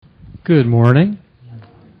Good morning.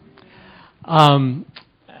 I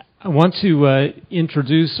want to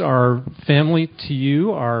introduce our family to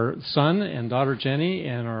you, our son and daughter Jenny,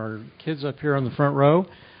 and our kids up here on the front row.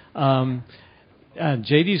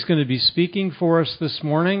 JD's going to be speaking for us this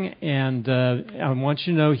morning, and I want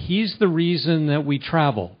you to know he's the reason that we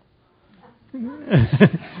travel. He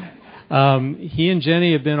and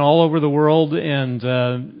Jenny have been all over the world,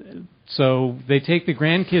 and so they take the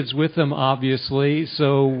grandkids with them, obviously,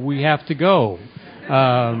 so we have to go.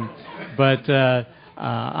 But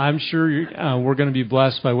I'm sure we're going to be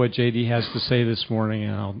blessed by what JD has to say this morning,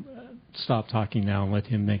 and I'll stop talking now and let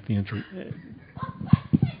him make the intro.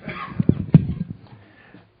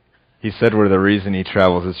 He said we're the reason he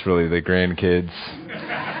travels. It's really the grandkids.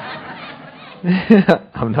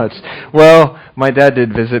 I'm nuts. Well, my dad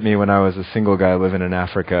did visit me when I was a single guy living in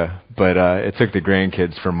Africa, but it took the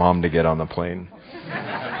grandkids for Mom to get on the plane.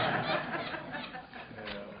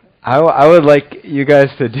 I would like you guys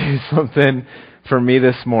to do something for me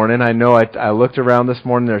this morning. I know I looked around this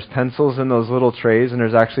morning. There's pencils in those little trays, and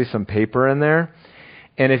there's actually some paper in there.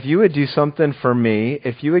 And if you would do something for me,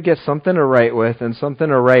 if you would get something to write with and something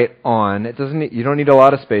to write on, you don't need a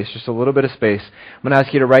lot of space, just a little bit of space. I'm going to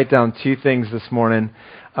ask you to write down 2 things this morning,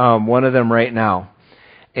 one of them right now.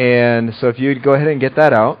 And so if you would go ahead and get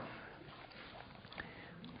that out.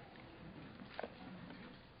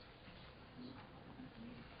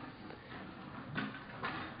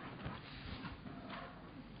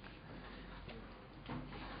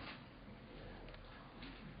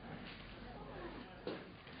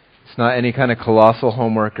 It's not any kind of colossal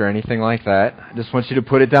homework or anything like that. I just want you to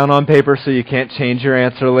put it down on paper so you can't change your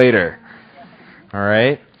answer later. All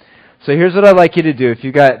right? So here's what I'd like you to do. If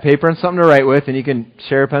you've got paper and something to write with, and you can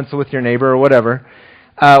share a pencil with your neighbor or whatever,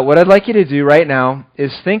 what I'd like you to do right now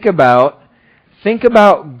is think about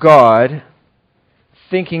God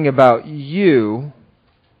thinking about you,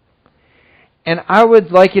 and I would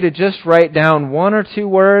like you to just write down 1 or 2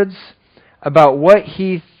 words about what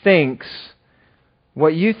He thinks,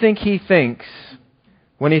 what you think He thinks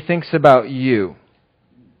when He thinks about you.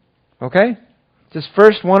 Okay? Just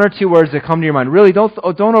first 1 or 2 words that come to your mind. Really, don't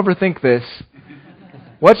overthink this.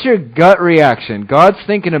 What's your gut reaction? God's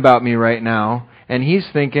thinking about me right now, and He's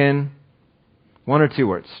thinking 1 or 2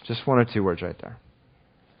 words. Just 1 or 2 words right there.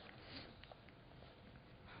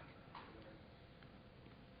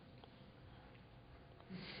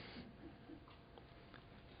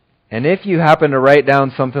 And if you happen to write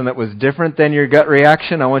down something that was different than your gut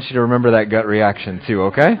reaction, I want you to remember that gut reaction too,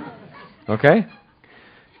 okay? Okay?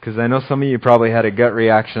 Because I know some of you probably had a gut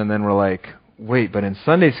reaction and then were like, wait, but in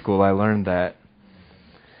Sunday school I learned that.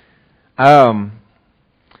 So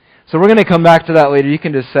we're going to come back to that later. You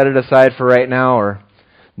can just set it aside for right now or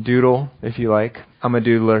doodle if you like. I'm a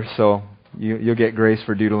doodler, so you'll get grace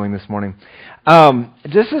for doodling this morning.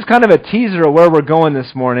 Just as kind of a teaser of where we're going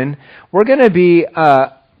this morning, we're going to be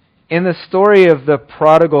in the story of the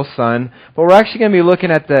prodigal son, but we're actually going to be looking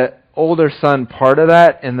at the older son part of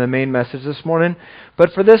that in the main message this morning.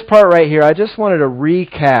 But for this part right here, I just wanted to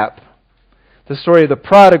recap the story of the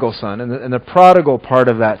prodigal son and the prodigal part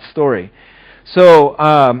of that story.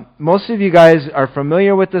 So most of you guys are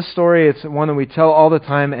familiar with this story. It's one that we tell all the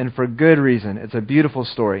time, and for good reason. It's a beautiful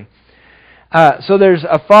story. So there's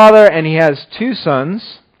a father, and he has 2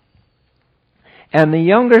 sons. And the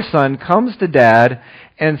younger son comes to Dad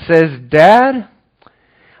and says, Dad,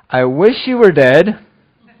 I wish you were dead,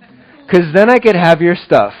 because then I could have your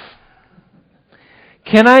stuff.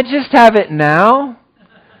 Can I just have it now,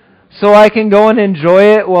 so I can go and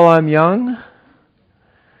enjoy it while I'm young?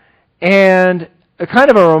 And a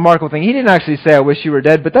kind of a remarkable thing. He didn't actually say, I wish you were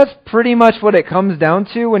dead, but that's pretty much what it comes down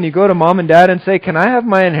to when you go to Mom and Dad and say, can I have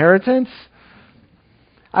my inheritance?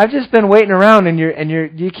 I've just been waiting around, and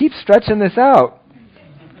you keep stretching this out.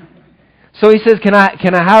 So he says, can I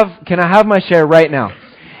have my share right now?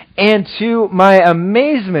 And to my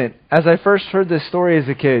amazement, as I first heard this story as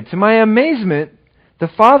a kid, to my amazement, the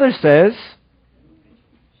father says,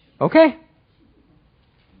 okay.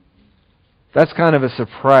 That's kind of a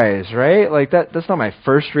surprise, right? Like that's not my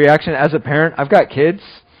first reaction. As a parent, I've got kids.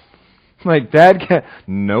 I'm like, Dad,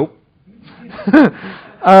 nope.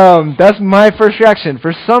 That's my first reaction.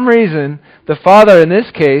 For some reason, the father in this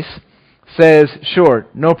case says, sure,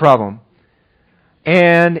 no problem.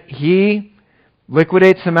 And he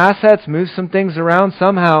liquidates some assets, moves some things around,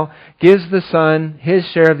 somehow gives the son his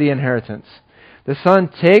share of the inheritance. The son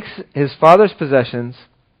takes his father's possessions,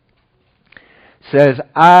 says,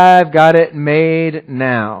 I've got it made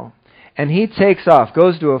now. And he takes off,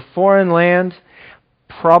 goes to a foreign land,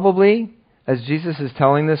 probably, as Jesus is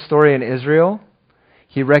telling this story in Israel.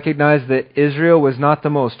 He recognized that Israel was not the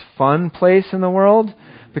most fun place in the world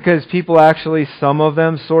because people actually, some of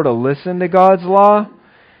them, sort of listened to God's law.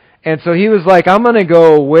 And so he was like, I'm going to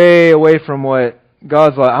go way away from what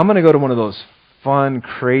God's law. I'm going to go to one of those fun,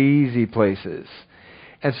 crazy places.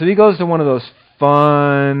 And so he goes to one of those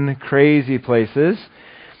fun, crazy places.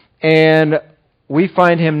 And we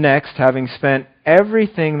find him next, having spent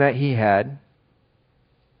everything that he had.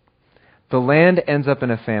 The land ends up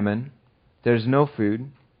in a famine. There's no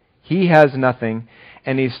food. He has nothing.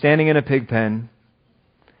 And he's standing in a pig pen,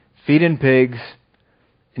 feeding pigs.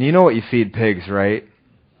 And you know what you feed pigs, right?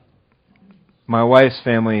 My wife's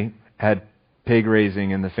family had pig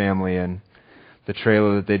raising in the family, and the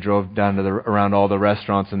trailer that they drove down to around all the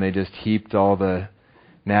restaurants, and they just heaped all the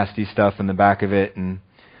nasty stuff in the back of it, and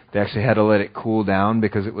they actually had to let it cool down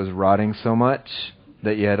because it was rotting so much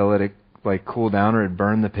that you had to let it cool down or it'd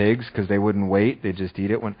burn the pigs because they wouldn't wait. They'd just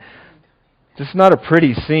eat it. Just not a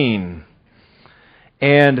pretty scene.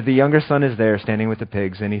 And the younger son is there standing with the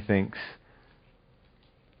pigs, and he thinks,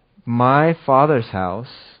 my father's house,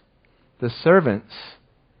 the servants,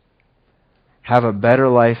 have a better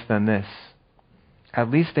life than this.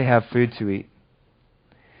 At least they have food to eat.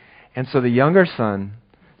 And so the younger son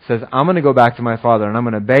says, I'm going to go back to my father, and I'm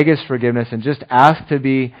going to beg his forgiveness and just ask to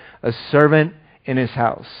be a servant in his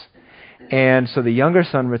house. And so the younger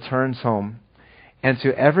son returns home. And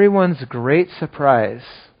to everyone's great surprise,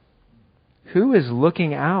 who is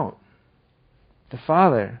looking out? The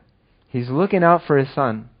father. He's looking out for his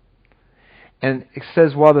son. And it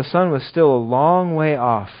says, while the son was still a long way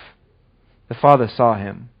off, the father saw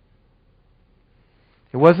him.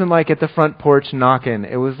 It wasn't like at the front porch knocking.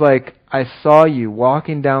 It was like, I saw you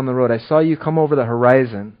walking down the road. I saw you come over the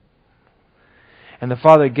horizon. And the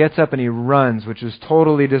father gets up and he runs, which was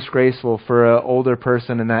totally disgraceful for an older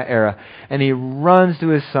person in that era. And he runs to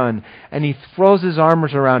his son, and he throws his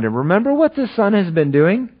arms around him. Remember what the son has been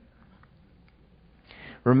doing?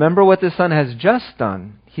 Remember what the son has just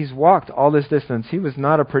done. He's walked all this distance. He was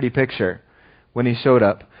not a pretty picture when he showed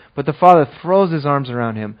up. But the father throws his arms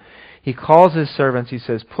around him. He calls his servants. He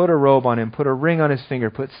says, put a robe on him, put a ring on his finger,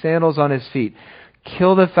 put sandals on his feet.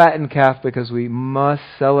 Kill the fattened calf because we must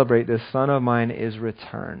celebrate this son of mine is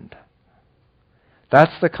returned.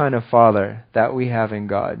 That's the kind of father that we have in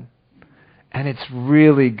God. And it's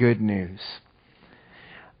really good news.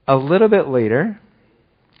 A little bit later,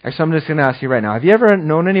 actually I'm just going to ask you right now, have you ever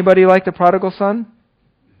known anybody like the prodigal son?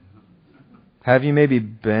 Have you maybe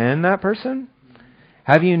been that person?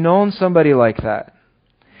 Have you known somebody like that?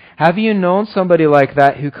 Have you known somebody like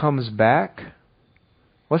that who comes back?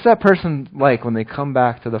 What's that person like when they come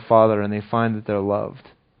back to the Father and they find that they're loved?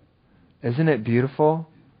 Isn't it beautiful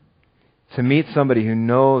to meet somebody who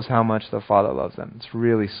knows how much the Father loves them? It's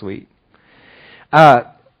really sweet.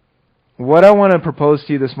 What I want to propose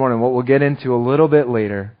to you this morning, what we'll get into a little bit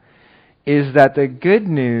later, is that the good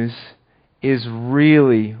news is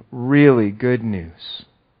really, really good news.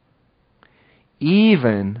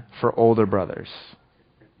 Even for older brothers.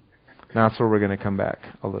 Now that's where we're going to come back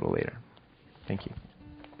a little later. Thank you.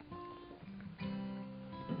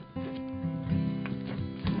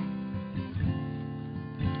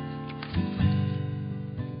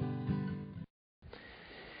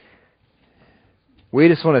 We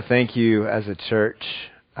just want to thank you as a church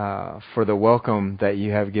for the welcome that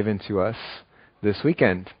you have given to us this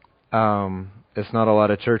weekend. It's not a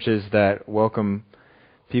lot of churches that welcome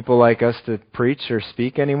people like us to preach or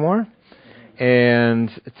speak anymore. And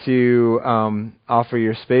to offer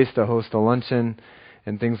your space to host a luncheon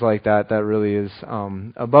and things like that, that really is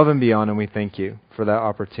above and beyond, and we thank you for that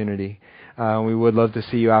opportunity. We would love to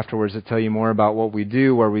see you afterwards to tell you more about what we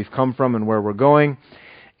do, where we've come from, and where we're going,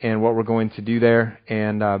 and what we're going to do there,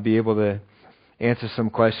 and be able to answer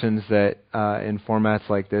some questions that in formats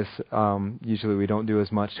like this, usually we don't do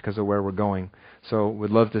as much because of where we're going. So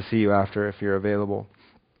we'd love to see you after if you're available.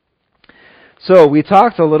 So we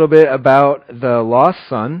talked a little bit about the lost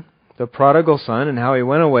son, the prodigal son, and how he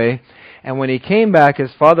went away. And when he came back,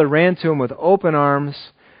 his father ran to him with open arms,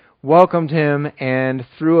 welcomed him, and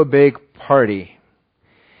threw a big party.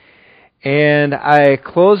 And I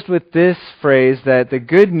closed with this phrase that the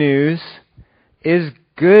good news is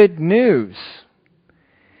good news.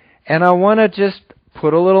 And I want to just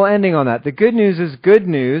put a little ending on that. The good news is good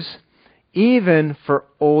news, even for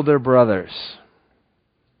older brothers.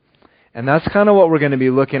 And that's kind of what we're going to be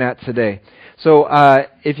looking at today. So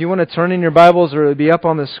if you want to turn in your Bibles, or it'll be up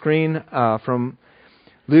on the screen from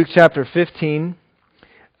Luke chapter 15.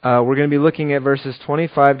 We're going to be looking at verses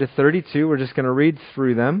 25 to 32. We're just going to read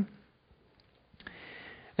through them.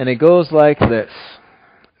 And it goes like this.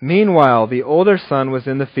 Meanwhile, the older son was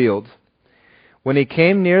in the field. When he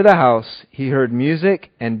came near the house, he heard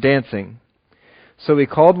music and dancing. So he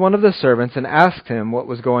called one of the servants and asked him what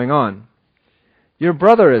was going on. "Your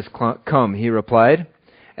brother has come," he replied,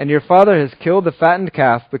 "and your father has killed the fattened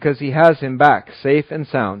calf because he has him back, safe and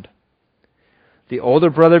sound." The older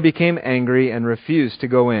brother became angry and refused to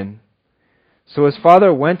go in. So his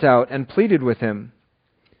father went out and pleaded with him.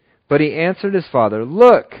 But he answered his father,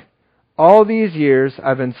 "Look, all these years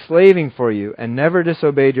I've been slaving for you and never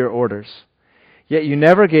disobeyed your orders. Yet you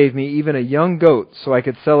never gave me even a young goat so I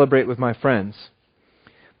could celebrate with my friends.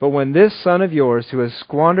 But when this son of yours who has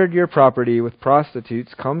squandered your property with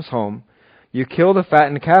prostitutes comes home, you kill the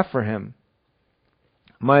fattened calf for him."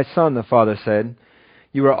 "My son," the father said,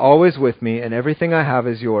 "you are always with me and everything I have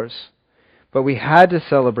is yours. But we had to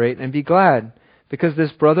celebrate and be glad because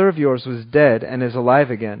this brother of yours was dead and is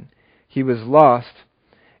alive again. He was lost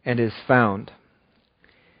and is found."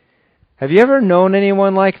 Have you ever known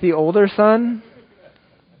anyone like the older son?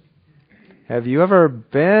 Have you ever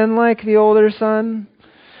been like the older son?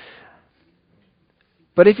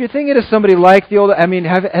 But if you're thinking of somebody like the older,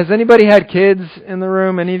 has anybody had kids in the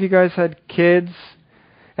room? Any of you guys had kids?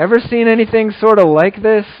 Ever seen anything sort of like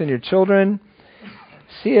this in your children?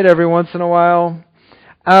 See it every once in a while.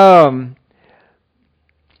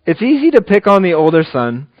 It's easy to pick on the older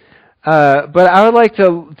son, but I would like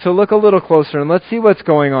to look a little closer and let's see what's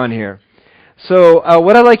going on here. So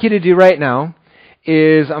what I'd like you to do right now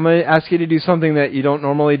is I'm going to ask you to do something that you don't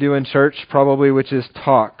normally do in church, probably, which is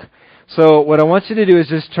talk. So what I want you to do is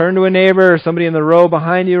just turn to a neighbor or somebody in the row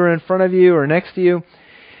behind you or in front of you or next to you,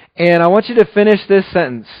 and I want you to finish this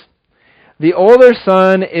sentence. The older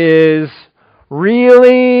son is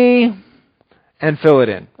really, and fill it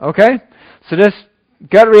in, okay? So just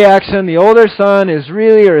gut reaction, the older son is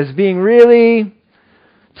really or is being really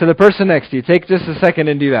to the person next to you. Take just a second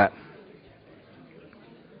and do that.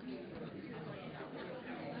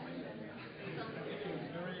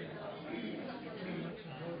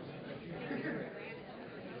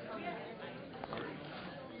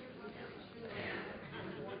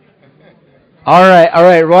 All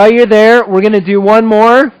right. While you're there, we're going to do one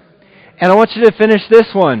more, and I want you to finish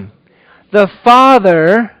this one. The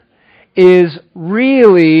father is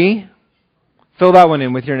really... Fill that one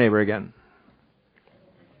in with your neighbor again.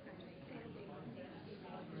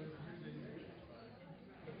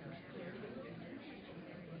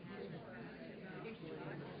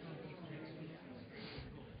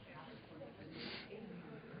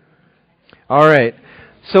 All right.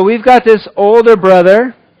 So we've got this older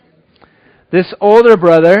brother,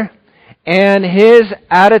 and his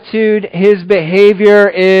attitude, his behavior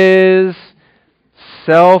is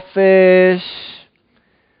selfish,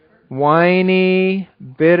 whiny,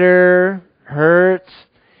 bitter, hurt.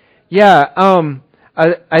 Yeah,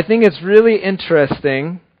 I think it's really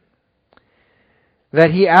interesting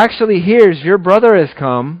that he actually hears, "Your brother has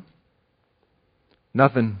come."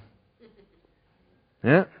 Nothing.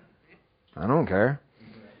 Yeah, I don't care.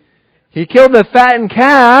 He killed the fattened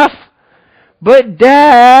calf. But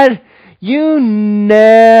Dad, you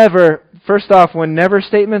never... First off, when never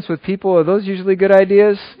statements with people, are those usually good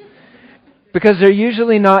ideas? Because they're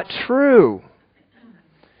usually not true.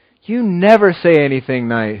 You never say anything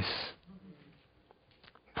nice.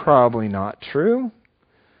 Probably not true.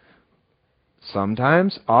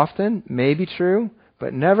 Sometimes, often, maybe true,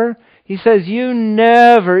 but never. He says, "You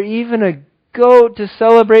never, even a goat to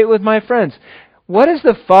celebrate with my friends." What is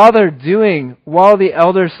the father doing while the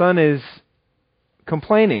elder son is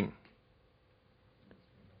complaining?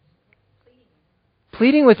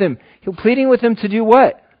 Pleading with him. Pleading with him to do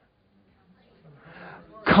what?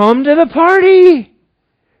 Come to the party.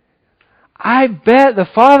 I bet the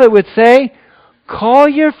father would say, "Call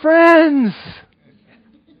your friends.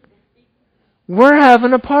 We're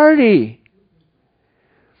having a party."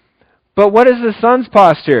 But what is the son's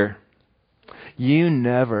posture? "You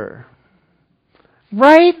never."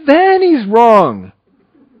 Right then he's wrong.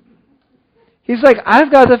 He's like,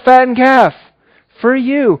 "I've got the fattened calf for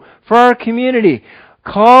you, for our community.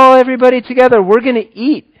 Call everybody together. We're going to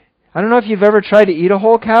eat." I don't know if you've ever tried to eat a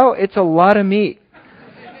whole cow. It's a lot of meat.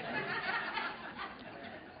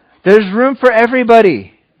 There's room for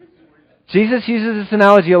everybody. Jesus uses this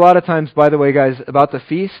analogy a lot of times, by the way, guys, about the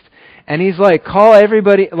feast. And he's like, call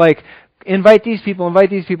everybody, like, invite these people.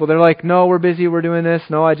 They're like, "No, we're busy, we're doing this.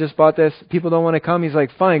 No, I just bought this. People don't want to come." He's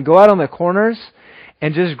like, "Fine, go out on the corners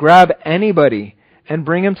and just grab anybody and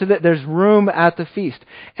bring them to there's room at the feast."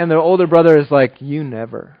 And their older brother is like, "You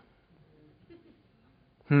never."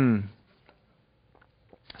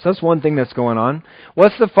 So that's one thing that's going on.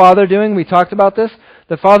 What's the Father doing? We talked about this.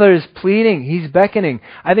 The Father is pleading. He's beckoning.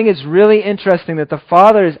 I think it's really interesting that the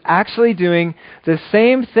Father is actually doing the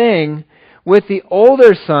same thing with the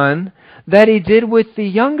older son that He did with the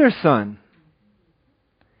younger son.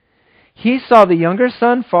 He saw the younger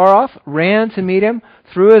son far off, ran to meet him,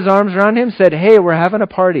 threw his arms around him, said, "Hey, we're having a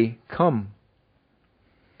party. Come."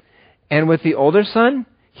 And with the older son,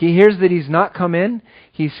 he hears that he's not come in.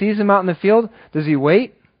 He sees him out in the field. Does he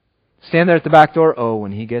wait? Stand there at the back door? Oh,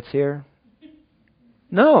 when he gets here?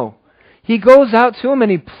 No. He goes out to him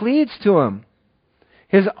and he pleads to him.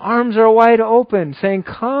 His arms are wide open, saying,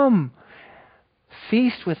 "Come,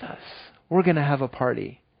 feast with us. We're going to have a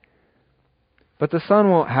party." But the son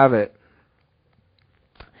won't have it.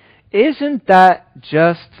 Isn't that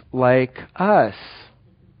just like us?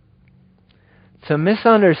 To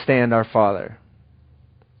misunderstand our Father.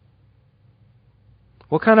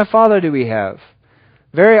 What kind of Father do we have?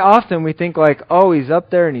 Very often we think like, oh, He's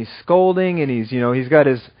up there and He's scolding and He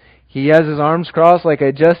has His arms crossed like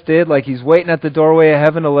I just did, like He's waiting at the doorway of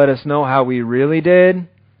heaven to let us know how we really did.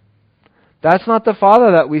 That's not the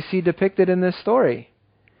Father that we see depicted in this story.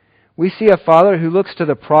 We see a Father who looks to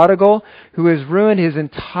the prodigal who has ruined his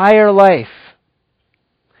entire life.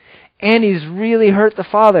 And he's really hurt the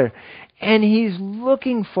Father. And he's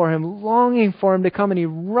looking for him, longing for him to come, and he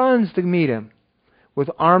runs to meet him with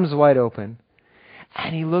arms wide open.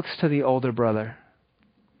 And he looks to the older brother.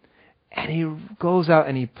 And he goes out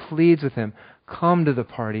and he pleads with him, "Come to the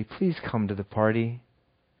party. Please come to the party.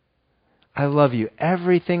 I love you.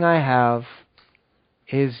 Everything I have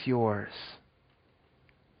is yours."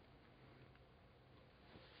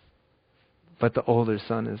 But the older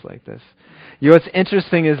son is like this. You know what's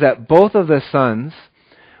interesting is that both of the sons,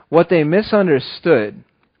 what they misunderstood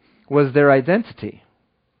was their identity.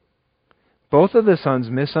 Both of the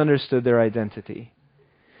sons misunderstood their identity.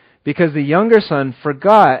 Because the younger son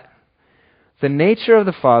forgot the nature of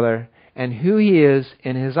the Father and who He is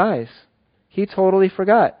in his eyes. He totally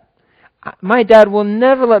forgot. My dad will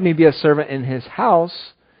never let me be a servant in his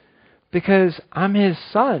house because I'm his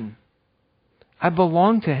son. I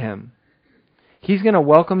belong to him. He's going to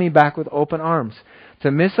welcome me back with open arms. To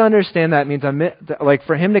misunderstand that means, like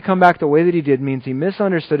for him to come back the way that he did means he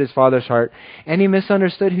misunderstood his father's heart and he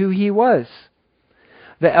misunderstood who he was.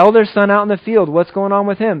 The elder son out in the field, what's going on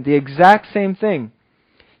with him? The exact same thing.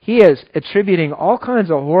 He is attributing all kinds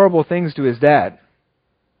of horrible things to his dad.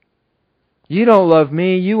 You don't love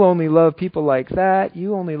me. You only love people like that.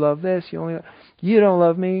 You only love this. You don't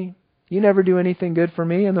love me. You never do anything good for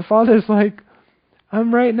me. And the father's like,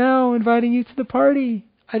 "I'm right now inviting you to the party.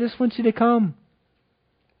 I just want you to come."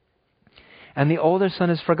 And the older son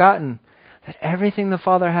has forgotten that everything the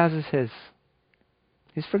Father has is his.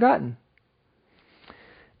 He's forgotten.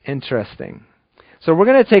 Interesting. So we're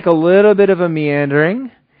going to take a little bit of a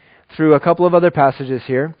meandering through a couple of other passages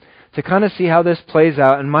here to kind of see how this plays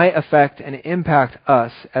out and might affect and impact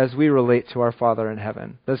us as we relate to our Father in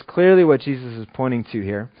heaven. That's clearly what Jesus is pointing to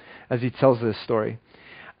here as He tells this story.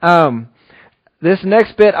 This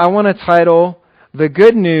next bit I want to title, "The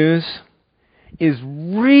Good News is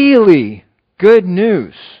Really Good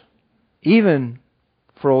News, Even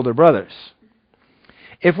for Older Brothers."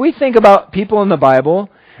 If we think about people in the Bible,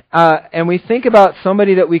 and we think about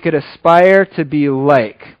somebody that we could aspire to be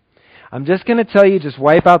like, I'm just going to tell you, just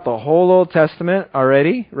wipe out the whole Old Testament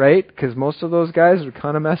already, right? Because most of those guys are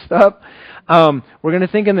kind of messed up. We're going to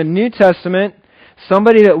think in the New Testament,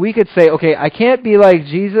 somebody that we could say, okay, I can't be like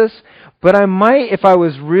Jesus, but I might, if I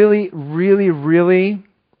was really, really, really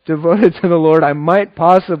devoted to the Lord, I might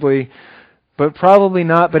possibly, but probably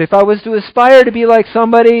not. But if I was to aspire to be like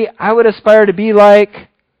somebody, I would aspire to be like,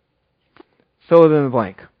 fill it in the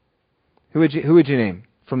blank. Who would you name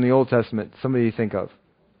from the Old Testament? Somebody you think of?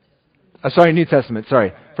 New Testament.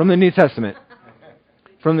 Sorry, from the New Testament.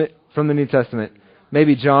 From the New Testament.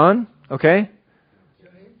 Maybe John. Okay.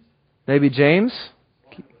 Maybe James.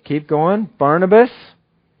 Keep going. Barnabas.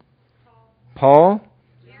 Paul.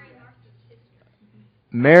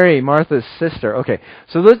 Mary, Martha's sister. Okay,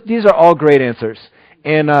 so these are all great answers.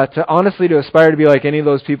 And to aspire to be like any of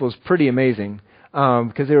those people is pretty amazing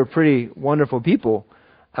because they were pretty wonderful people.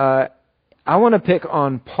 I want to pick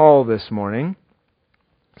on Paul this morning.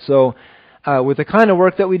 So with the kind of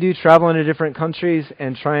work that we do, traveling to different countries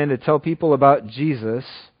and trying to tell people about Jesus,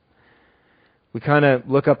 we kind of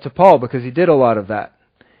look up to Paul because he did a lot of that.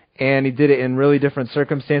 And he did it in really different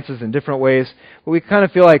circumstances, in different ways. But we kind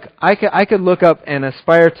of feel like I could look up and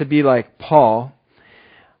aspire to be like Paul.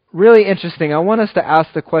 Really interesting. I want us to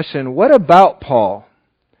ask the question, what about Paul?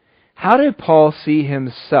 How did Paul see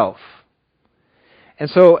himself? And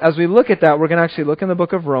so as we look at that, we're going to actually look in the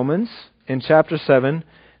book of Romans, in chapter 7, in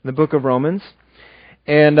the book of Romans.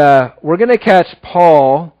 And we're going to catch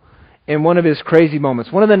Paul in one of his crazy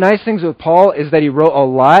moments. One of the nice things with Paul is that he wrote a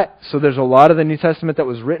lot, so there's a lot of the New Testament that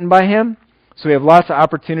was written by him. So we have lots of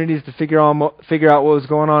opportunities to figure out what was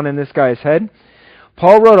going on in this guy's head.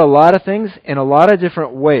 Paul wrote a lot of things in a lot of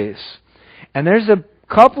different ways. And there's a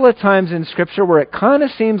couple of times in Scripture where it kind of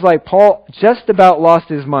seems like Paul just about lost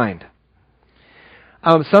his mind.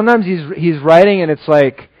 Sometimes he's writing and it's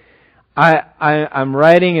like, I'm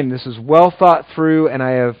writing and this is well thought through and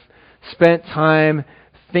I have spent time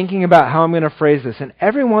thinking about how I'm going to phrase this. And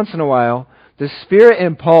every once in a while, the Spirit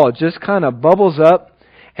in Paul just kind of bubbles up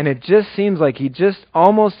and it just seems like he just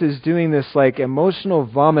almost is doing this like emotional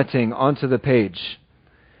vomiting onto the page.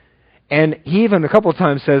 And he even a couple of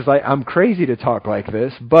times says, like, I'm crazy to talk like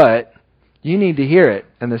this, but you need to hear it.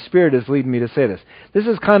 And the Spirit is leading me to say this. This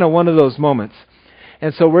is kind of one of those moments.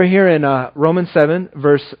 And so we're here in Romans 7,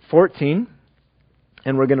 verse 14.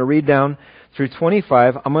 And we're going to read down through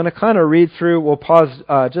 25. I'm going to kind of read through. We'll pause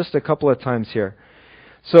just a couple of times here.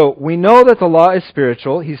 So we know that the law is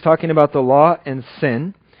spiritual. He's talking about the law and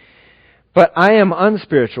sin. But I am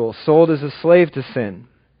unspiritual, sold as a slave to sin.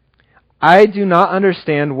 I do not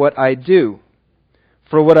understand what I do.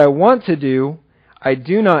 For what I want to do, I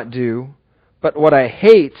do not do. But what I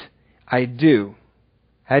hate, I do.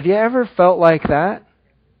 Have you ever felt like that?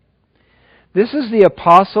 This is the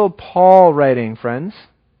Apostle Paul writing, friends.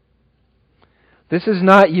 This is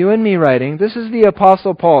not you and me writing. This is the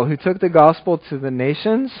Apostle Paul who took the gospel to the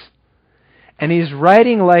nations. And he's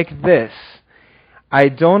writing like this. I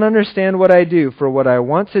don't understand what I do. For what I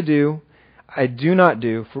want to do, I do not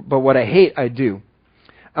do. But what I hate, I do.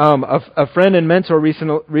 A friend and mentor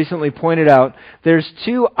recently pointed out there's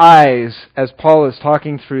two I's as Paul is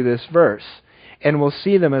talking through this verse. And we'll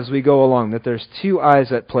see them as we go along, that there's two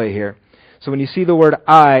I's at play here. So when you see the word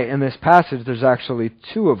I in this passage, there's actually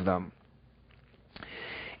two of them.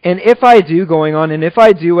 And if I do, going on, and if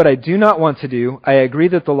I do what I do not want to do, I agree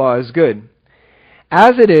that the law is good.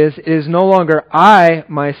 As it is no longer I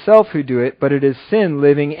myself who do it, but it is sin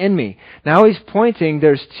living in me. Now he's pointing,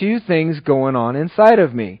 there's two things going on inside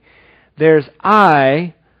of me. There's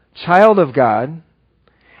I, child of God,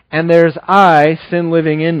 and there's I, sin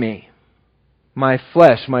living in me. My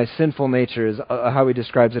flesh, my sinful nature is how he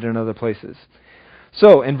describes it in other places.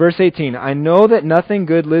 So, in verse 18, I know that nothing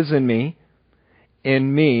good lives in me,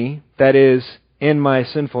 that is, in my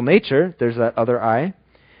sinful nature. There's that other I.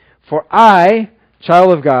 For I,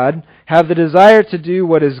 child of God, have the desire to do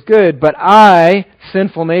what is good, but I,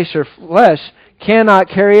 sinful nature, flesh, cannot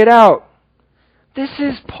carry it out. This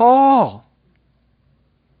is Paul.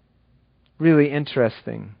 Really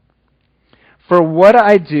interesting. For what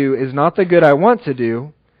I do is not the good I want to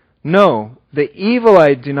do. No, the evil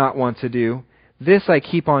I do not want to do, this I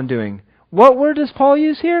keep on doing. What word does Paul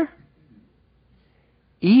use here?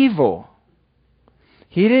 Evil.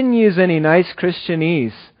 He didn't use any nice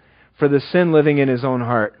Christianese for the sin living in his own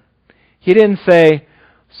heart. He didn't say,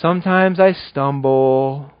 sometimes I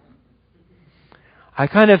stumble. I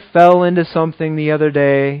kind of fell into something the other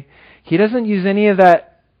day. He doesn't use any of that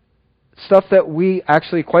stuff that we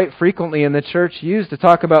actually quite frequently in the church use to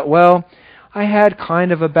talk about, well, I had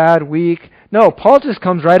kind of a bad week. No, Paul just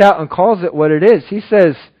comes right out and calls it what it is. He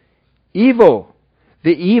says, evil.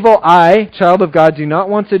 The evil I, child of God, do not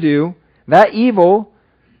want to do, that evil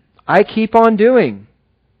I keep on doing.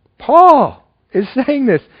 Paul is saying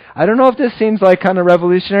this. I don't know if this seems like kind of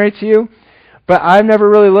revolutionary to you, but I've never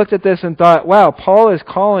really looked at this and thought, wow, Paul is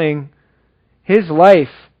calling his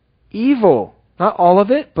life evil. Not all of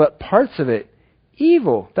it, but parts of it.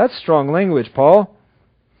 Evil. That's strong language, Paul.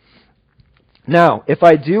 Now, if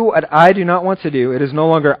I do what I do not want to do, it is no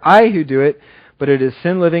longer I who do it, but it is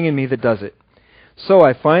sin living in me that does it. So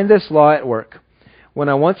I find this law at work. When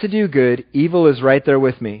I want to do good, evil is right there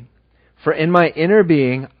with me. For in my inner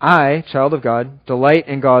being, I, child of God, delight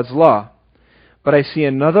in God's law. But I see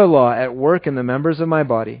another law at work in the members of my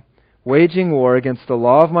body, waging war against the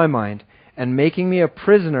law of my mind, and making me a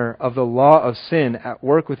prisoner of the law of sin at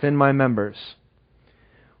work within my members.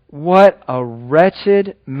 What a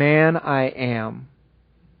wretched man I am.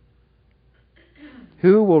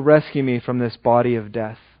 Who will rescue me from this body of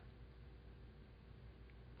death?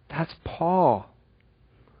 That's Paul.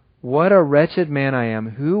 What a wretched man I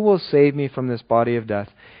am. Who will save me from this body of death?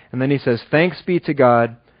 And then he says, thanks be to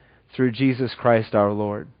God through Jesus Christ our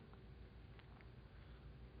Lord.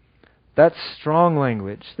 That's strong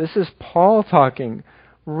language. This is Paul talking.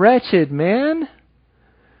 Wretched man.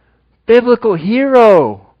 Biblical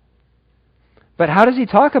hero. But how does he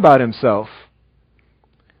talk about himself?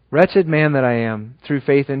 Wretched man that I am, through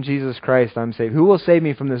faith in Jesus Christ I'm saved. Who will save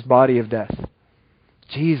me from this body of death?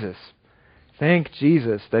 Jesus. Thank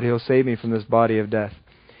Jesus that He'll save me from this body of death.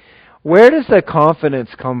 Where does the confidence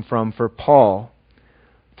come from for Paul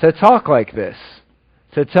to talk like this,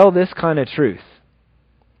 to tell this kind of truth?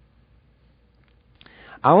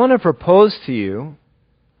 I want to propose to you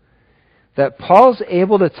that Paul's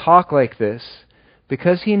able to talk like this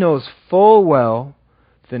because he knows full well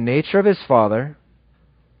the nature of his Father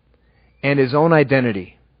and his own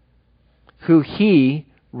identity, who he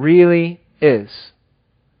really is.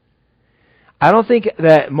 I don't think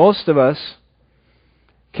that most of us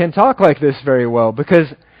can talk like this very well, because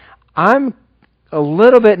I'm a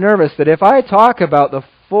little bit nervous that if I talk about the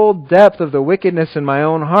full depth of the wickedness in my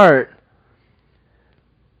own heart,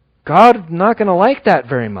 God's not going to like that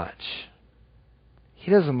very much.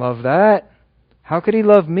 He doesn't love that. How could He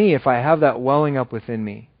love me if I have that welling up within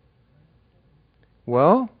me?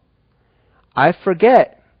 Well, I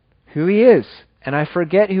forget who He is, and I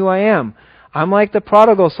forget who I am. I'm like the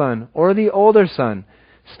prodigal son or the older son,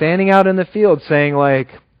 standing out in the field saying like,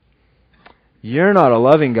 you're not a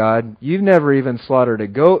loving God. You've never even slaughtered a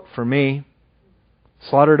goat for me.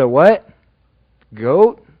 Slaughtered a what?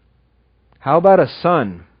 Goat? How about a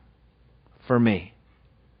son for me?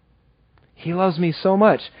 He loves me so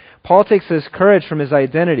much. Paul takes this courage from his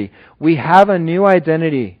identity. We have a new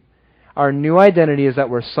identity. Our new identity is that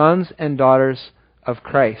we're sons and daughters of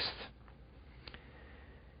Christ.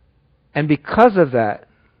 And because of that,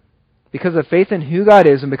 because of faith in who God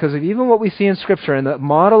is, and because of even what we see in Scripture and the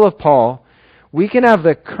model of Paul, we can have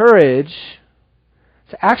the courage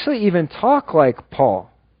to actually even talk like Paul.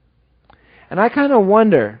 And I kind of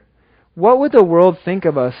wonder, what would the world think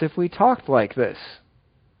of us if we talked like this?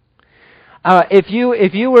 If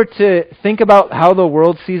you were to think about how the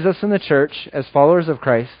world sees us in the church as followers of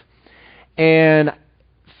Christ, and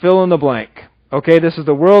fill in the blank. Okay, this is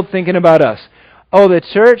the world thinking about us. Oh, the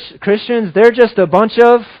church, Christians, they're just a bunch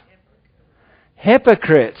of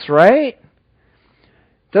hypocrites, right?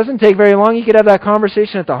 Doesn't take very long. You could have that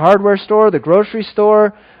conversation at the hardware store, the grocery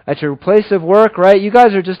store, at your place of work, right? You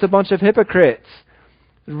guys are just a bunch of hypocrites.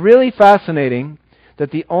 It's really fascinating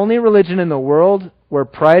that the only religion in the world where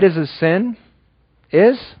pride is a sin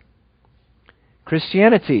is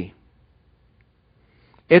Christianity.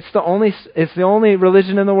 It's the only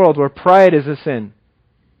religion in the world where pride is a sin.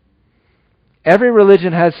 Every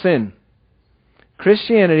religion has sin.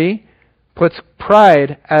 Christianity puts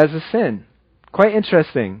pride as a sin. Quite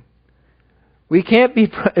interesting. We can't be,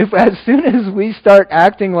 as soon as we start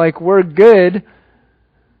acting like we're good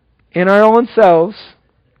in our own selves,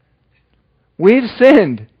 we've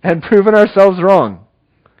sinned and proven ourselves wrong.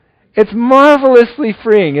 It's marvelously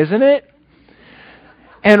freeing, isn't it?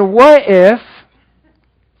 And what if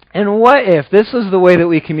this was the way that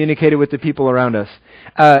we communicated with the people around us?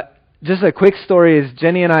 Just a quick story is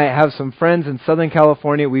Jenny and I have some friends in Southern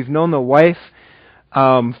California. We've known the wife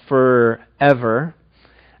forever,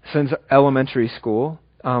 since elementary school.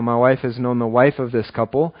 My wife has known the wife of this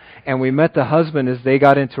couple, and we met the husband as they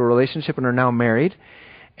got into a relationship and are now married.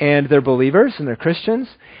 And they're believers and they're Christians.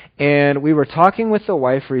 And we were talking with the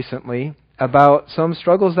wife recently about some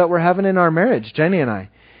struggles that we're having in our marriage, Jenny and I,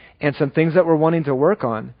 and some things that we're wanting to work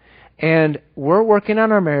on. And we're working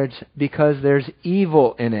on our marriage because there's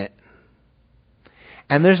evil in it.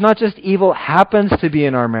 And there's not just evil happens to be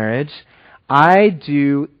in our marriage. I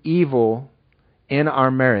do evil in our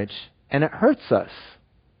marriage, and it hurts us.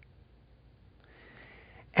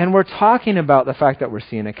 And we're talking about the fact that we're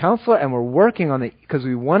seeing a counselor, and we're working on it because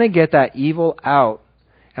we want to get that evil out,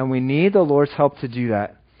 and we need the Lord's help to do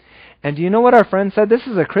that. And do you know what our friend said? This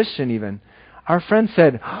is a Christian even. Our friend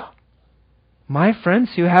said, my friends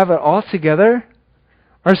who have it all together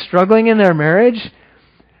are struggling in their marriage,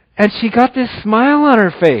 and she got this smile on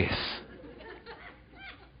her face.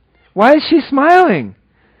 Why is she smiling?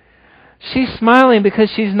 She's smiling because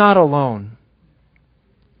she's not alone.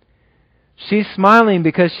 She's smiling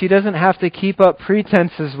because she doesn't have to keep up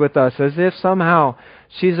pretenses with us as if somehow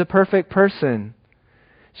she's a perfect person.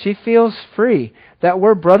 She feels free that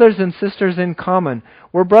we're brothers and sisters in common.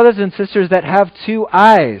 We're brothers and sisters that have two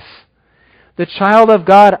eyes. The child of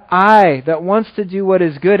God, I, that wants to do what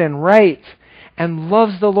is good and right and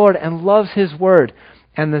loves the Lord and loves His Word.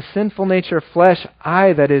 And the sinful nature flesh,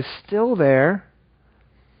 I, that is still there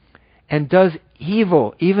and does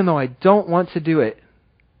evil even though I don't want to do it.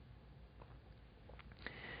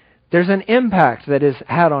 There's an impact that is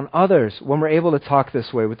had on others when we're able to talk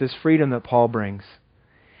this way with this freedom that Paul brings.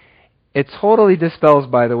 It totally dispels,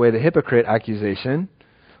 by the way, the hypocrite accusation.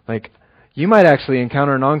 Like, you might actually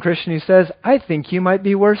encounter a non-Christian who says, I think you might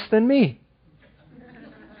be worse than me.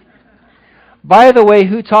 By the way,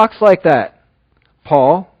 who talks like that?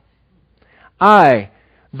 Paul. I,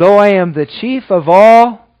 though I am the chief of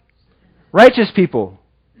all righteous people.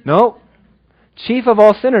 No. Chief of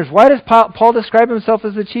all sinners. Why does Paul describe himself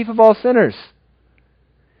as the chief of all sinners?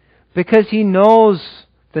 Because he knows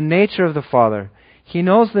the nature of the Father. He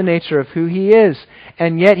knows the nature of who He is,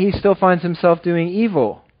 and yet he still finds himself doing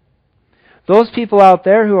evil. Those people out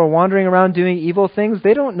there who are wandering around doing evil things,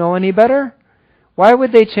 they don't know any better. Why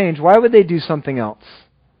would they change? Why would they do something else?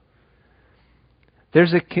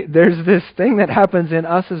 There's this thing that happens in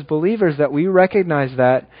us as believers that we recognize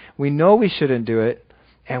that, we know we shouldn't do it,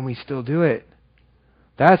 and we still do it.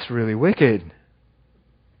 That's really wicked.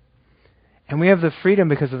 And we have the freedom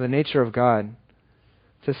because of the nature of God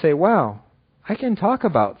to say, wow, I can talk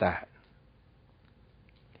about that.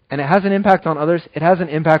 And it has an impact on others. It has an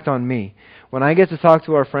impact on me. When I get to talk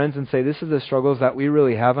to our friends and say, this is the struggles that we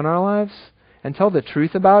really have in our lives, and tell the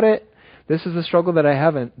truth about it, this is the struggles that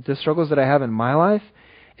I have in my life,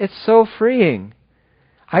 it's so freeing.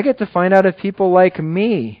 I get to find out if people like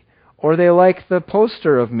me, or they like the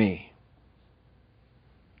poster of me.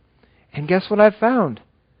 And guess what I've found?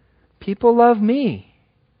 People love me.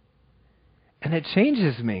 And it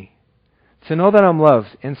changes me to know that I'm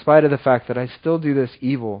loved in spite of the fact that I still do this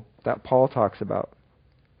evil that Paul talks about.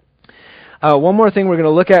 One more thing we're going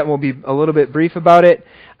to look at, and we'll be a little bit brief about it.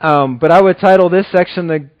 But I would title this section,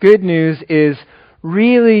 the good news is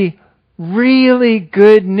really, really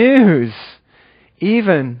good news,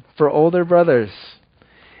 even for older brothers.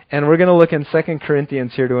 And we're going to look in 2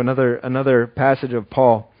 Corinthians here to another passage of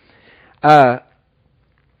Paul. So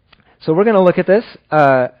we're going to look at this.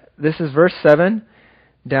 This is verse 7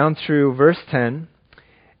 down through verse 10.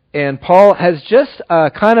 And Paul has just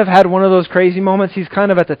kind of had one of those crazy moments. He's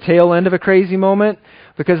kind of at the tail end of a crazy moment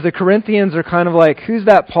because the Corinthians are kind of like, who's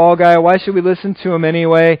that Paul guy? Why should we listen to him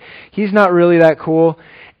anyway? He's not really that cool.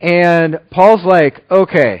 And Paul's like,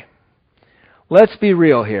 okay, let's be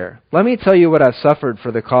real here. Let me tell you what I've suffered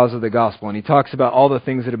for the cause of the gospel. And he talks about all the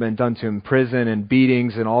things that have been done to him, prison and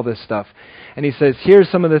beatings and all this stuff. And he says, here's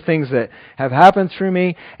some of the things that have happened through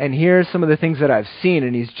me, and here's some of the things that I've seen.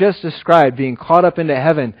 And he's just described being caught up into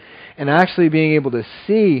heaven and actually being able to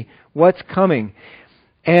see what's coming.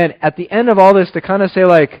 And at the end of all this, to kind of say,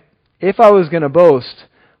 like, if I was going to boast,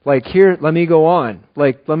 like, here, let me go on.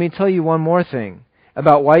 Like, let me tell you one more thing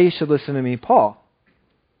about why you should listen to me, Paul.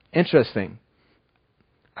 Interesting.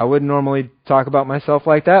 I wouldn't normally talk about myself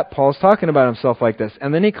like that. Paul's talking about himself like this.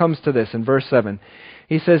 And then he comes to this in verse 7.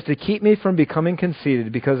 He says, to keep me from becoming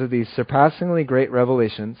conceited because of these surpassingly great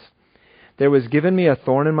revelations, there was given me a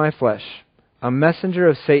thorn in my flesh, a messenger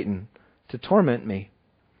of Satan, to torment me.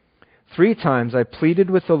 3 times I pleaded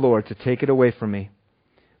with the Lord to take it away from me.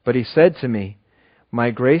 But He said to me,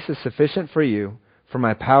 my grace is sufficient for you, for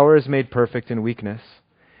my power is made perfect in weakness.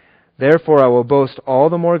 Therefore I will boast all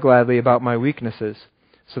the more gladly about my weaknesses,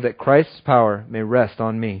 so that Christ's power may rest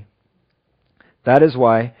on me. That is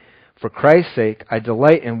why, for Christ's sake, I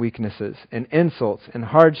delight in weaknesses, in insults, in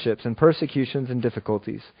hardships, in persecutions, and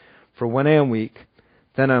difficulties. For when I am weak,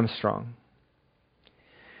 then I am strong.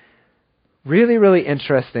 Really, really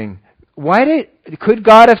interesting. Could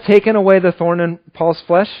God have taken away the thorn in Paul's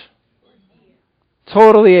flesh?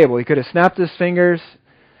 Totally able. He could have snapped his fingers.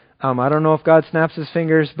 I don't know if God snaps his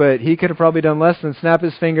fingers, but He could have probably done less than snap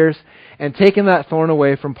his fingers and taken that thorn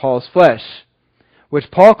away from Paul's flesh,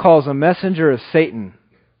 which Paul calls a messenger of Satan.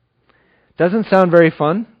 Doesn't sound very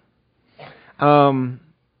fun,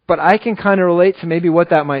 but I can kind of relate to maybe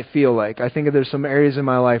what that might feel like. I think there's some areas in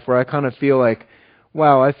my life where I kind of feel like,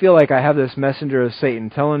 wow, I feel like I have this messenger of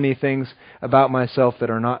Satan telling me things about myself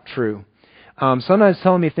that are not true. Sometimes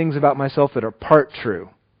telling me things about myself that are part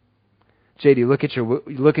true. JD, look at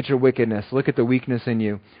your wickedness. Look at the weakness in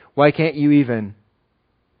you. Why can't you even?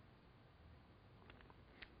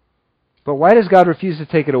 But why does God refuse to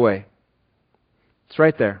take it away? It's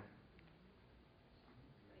right there.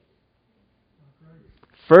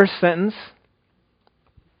 First sentence.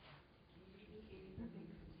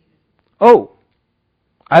 Oh,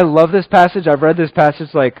 I love this passage. I've read this passage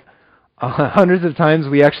like hundreds of times.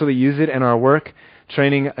 We actually use it in our work,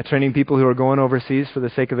 training people who are going overseas for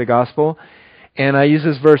the sake of the gospel. And I use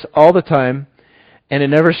this verse all the time, and it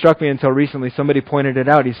never struck me until recently. Somebody pointed it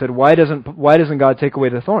out. He said, why doesn't God take away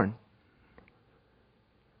the thorn?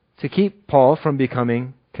 To keep Paul from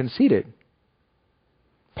becoming conceited.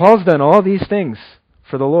 Paul's done all these things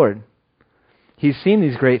for the Lord. He's seen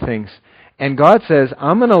these great things. And God says,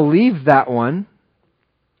 I'm going to leave that one.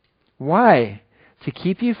 Why? To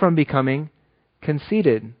keep you from becoming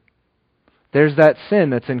conceited. There's that sin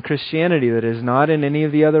that's in Christianity that is not in any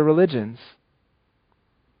of the other religions.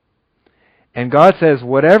 And God says,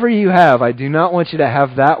 whatever you have, I do not want you to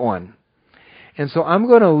have that one. And so I'm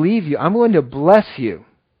going to leave you. I'm going to bless you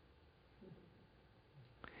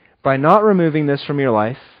by not removing this from your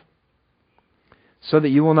life so that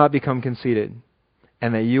you will not become conceited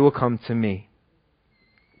and that you will come to me.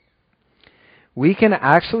 We can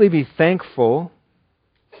actually be thankful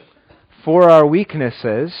for our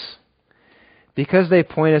weaknesses because they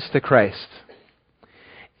point us to Christ.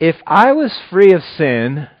 If I was free of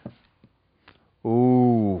sin,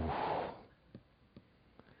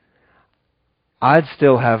 I'd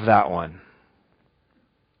still have that one.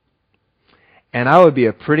 And I would be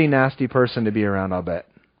a pretty nasty person to be around, I'll bet.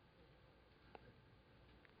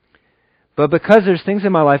 But because there's things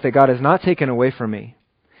in my life that God has not taken away from me,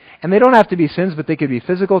 and they don't have to be sins, but they could be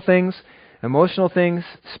physical things, emotional things,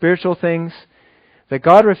 spiritual things, that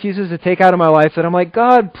God refuses to take out of my life, that I'm like,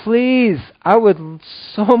 God, please, I would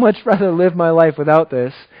so much rather live my life without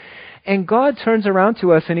this. And God turns around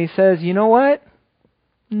to us and He says, you know what?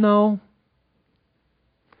 No.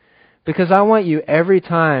 Because I want you, every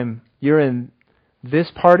time you're in this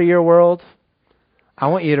part of your world, I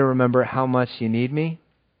want you to remember how much you need me.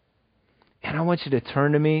 And I want you to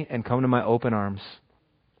turn to me and come to my open arms.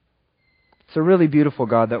 It's a really beautiful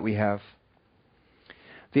God that we have.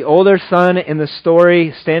 The older son in the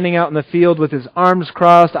story, standing out in the field with his arms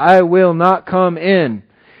crossed, I will not come in.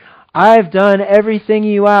 I've done everything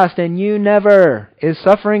you asked and you never, is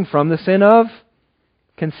suffering from the sin of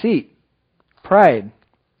conceit, pride.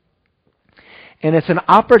 And it's an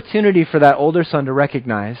opportunity for that older son to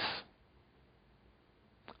recognize,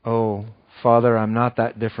 oh, Father, I'm not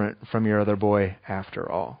that different from your other boy after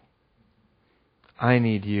all. I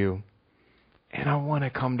need you. And I want to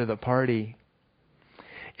come to the party.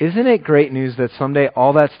 Isn't it great news that someday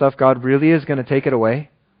all that stuff, God really is going to take it away?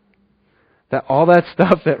 That all that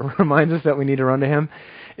stuff that reminds us that we need to run to Him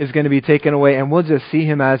is going to be taken away, and we'll just see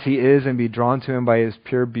Him as He is and be drawn to Him by His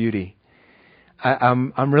pure beauty.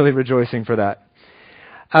 I'm really rejoicing for that.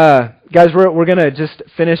 Guys, we're going to just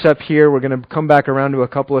finish up here. We're going to come back around to a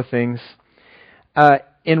couple of things.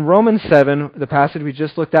 In Romans 7, the passage we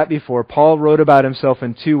just looked at before, Paul wrote about himself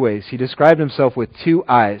in two ways. He described himself with two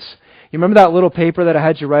eyes. You remember that little paper that I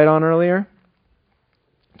had you write on earlier?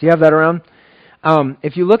 Do you have that around?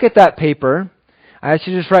 If you look at that paper, I asked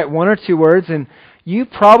you to just write one or two words, and you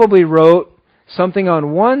probably wrote something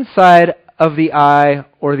on one side of the eye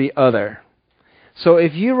or the other. So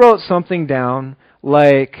if you wrote something down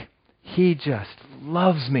like, He just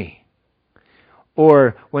loves me,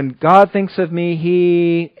 or when God thinks of me,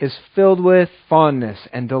 He is filled with fondness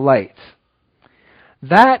and delight,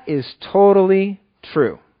 that is totally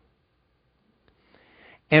true.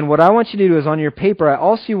 And what I want you to do is on your paper, I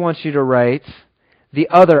also want you to write the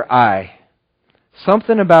other eye.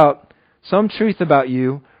 Something about, some truth about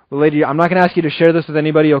you related to you. I'm not going to ask you to share this with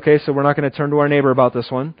anybody, okay? So we're not going to turn to our neighbor about this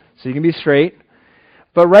one. So you can be straight.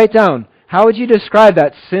 But write down, how would you describe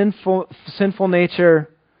that sinful nature,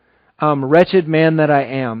 wretched man that I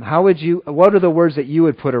am? What are the words that you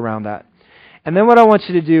would put around that? And then what I want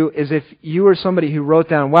you to do is, if you were somebody who wrote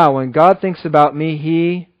down, wow, when God thinks about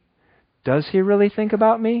me, does He really think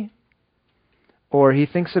about me? Or He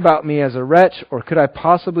thinks about me as a wretch, or could I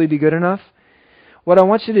possibly be good enough? What I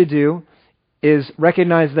want you to do is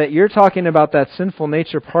recognize that you're talking about that sinful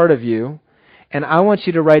nature part of you, and I want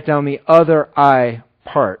you to write down the other I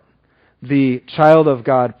part, the child of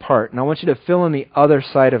God part. And I want you to fill in the other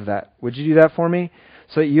side of that. Would you do that for me?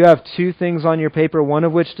 So that you have two things on your paper, one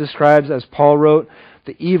of which describes, as Paul wrote,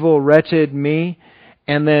 the evil, wretched me,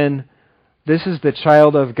 and then this is the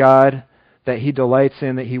child of God that He delights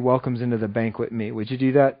in, that He welcomes into the banquet me. Would you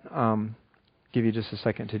do that? Give you just a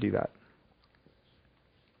second to do that.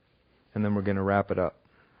 And then we're going to wrap it up.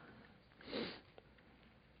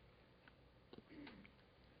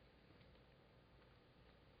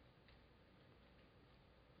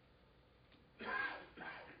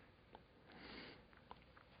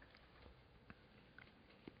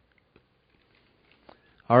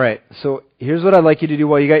 All right, so here's what I'd like you to do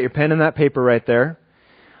while you got your pen and that paper right there.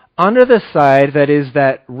 Under the side that is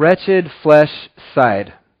that wretched flesh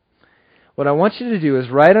side, what I want you to do is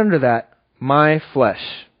right under that, my flesh.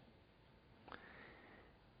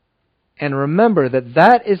 And remember that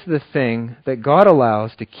that is the thing that God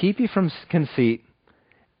allows to keep you from conceit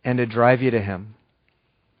and to drive you to Him.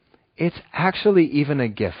 It's actually even a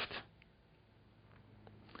gift.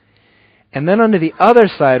 And then on the other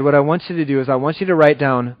side, what I want you to do is I want you to write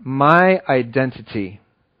down my identity.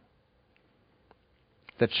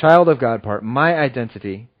 The child of God part, my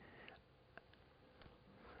identity.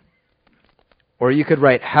 Or you could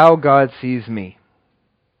write how God sees me.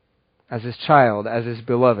 As His child, as His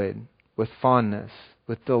beloved. with fondness,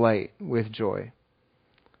 with delight, with joy.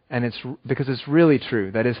 And it's because it's really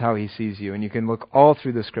true. That is how He sees you. And you can look all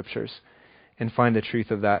through the Scriptures and find the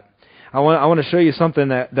truth of that. I want to show you something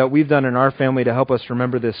that we've done in our family to help us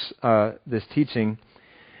remember this teaching.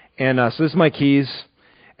 And so this is my keys.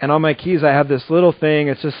 And on my keys I have this little thing.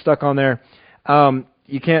 It's just stuck on there.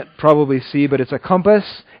 You can't probably see, but it's a compass.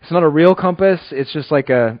 It's not a real compass. It's just like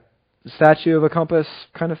a statue of a compass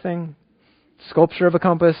kind of thing. Sculpture of a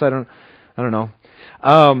compass. I don't know.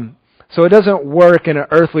 So it doesn't work in an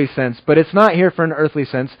earthly sense, but it's not here for an earthly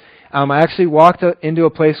sense. I actually walked into a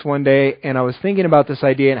place one day, and I was thinking about this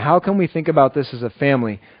idea, and how can we think about this as a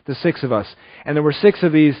family, the 6 of us? And there were 6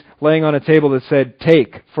 of these laying on a table that said,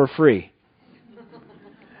 "Take for free."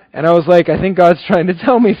 And I was like, I think God's trying to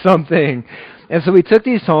tell me something. And so we took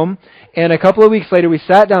these home, and a couple of weeks later, we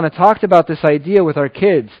sat down and talked about this idea with our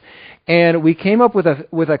kids. And we came up with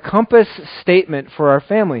a compass statement for our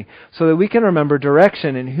family so that we can remember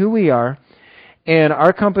direction and who we are. And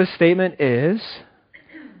our compass statement is,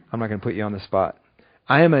 I'm not going to put you on the spot,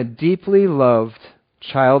 I am a deeply loved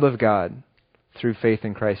child of God through faith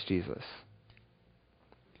in Christ Jesus.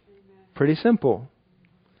 Pretty simple.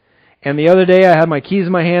 And the other day I had my keys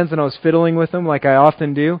in my hands and I was fiddling with them like I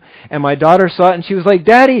often do. And my daughter saw it and she was like,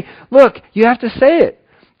 "Daddy, look, you have to say it."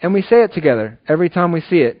 And we say it together every time we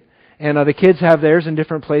see it. And the kids have theirs in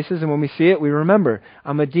different places, and when we see it, we remember,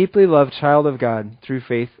 I'm a deeply loved child of God through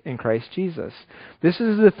faith in Christ Jesus. This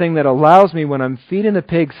is the thing that allows me, when I'm feeding the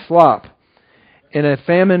pigs slop in a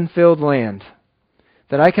famine-filled land,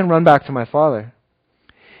 that I can run back to my Father.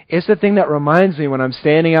 It's the thing that reminds me when I'm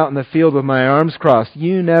standing out in the field with my arms crossed,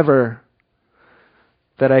 that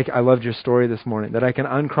I loved your story this morning, that I can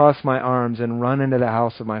uncross my arms and run into the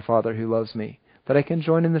house of my Father who loves me, that I can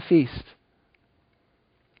join in the feast.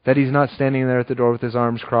 That He's not standing there at the door with His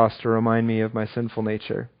arms crossed to remind me of my sinful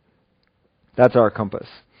nature. That's our compass.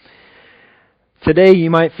 Today you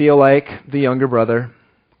might feel like the younger brother,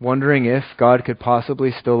 wondering if God could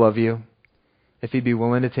possibly still love you, if He'd be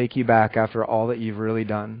willing to take you back after all that you've really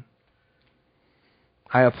done.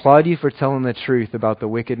 I applaud you for telling the truth about the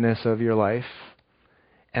wickedness of your life,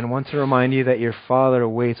 and want to remind you that your Father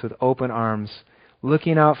waits with open arms,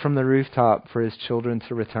 looking out from the rooftop for His children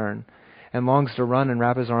to return, and longs to run and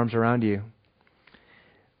wrap His arms around you.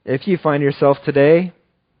 If you find yourself today a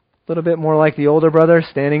little bit more like the older brother,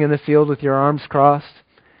 standing in the field with your arms crossed,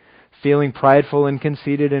 feeling prideful and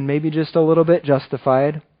conceited and maybe just a little bit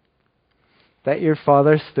justified, that your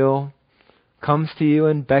Father still comes to you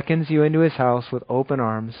and beckons you into His house with open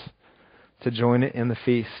arms to join it in the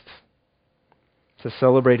feast, to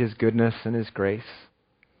celebrate His goodness and His grace,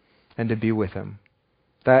 and to be with Him.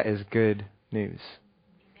 That is good news.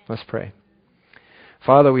 Let's pray.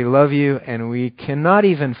 Father, we love you, and we cannot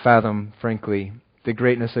even fathom, frankly, the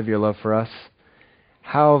greatness of your love for us,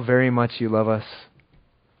 how very much you love us.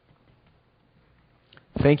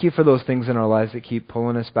 Thank you for those things in our lives that keep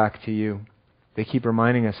pulling us back to you. They keep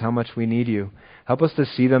reminding us how much we need you. Help us to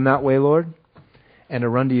see them that way, Lord, and to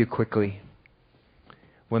run to you quickly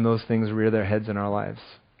when those things rear their heads in our lives.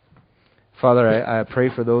 Father, I pray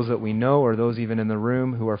for those that we know or those even in the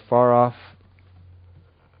room who are far off,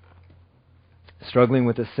 struggling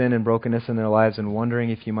with the sin and brokenness in their lives and wondering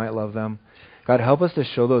if you might love them. God, help us to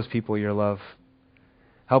show those people your love.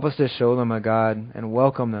 Help us to show them a God and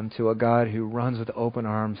welcome them to a God who runs with open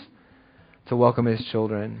arms to welcome His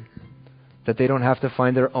children. That they don't have to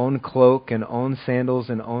find their own cloak and own sandals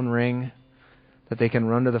and own ring. That they can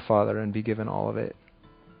run to the Father and be given all of it.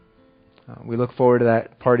 We look forward to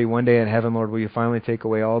that party one day in heaven, Lord, where you finally take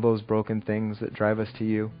away all those broken things that drive us to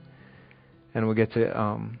you. And we'll get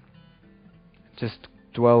to just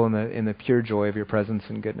dwell in the pure joy of your presence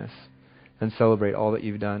and goodness and celebrate all that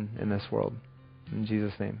you've done in this world. In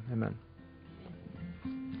Jesus' name, amen.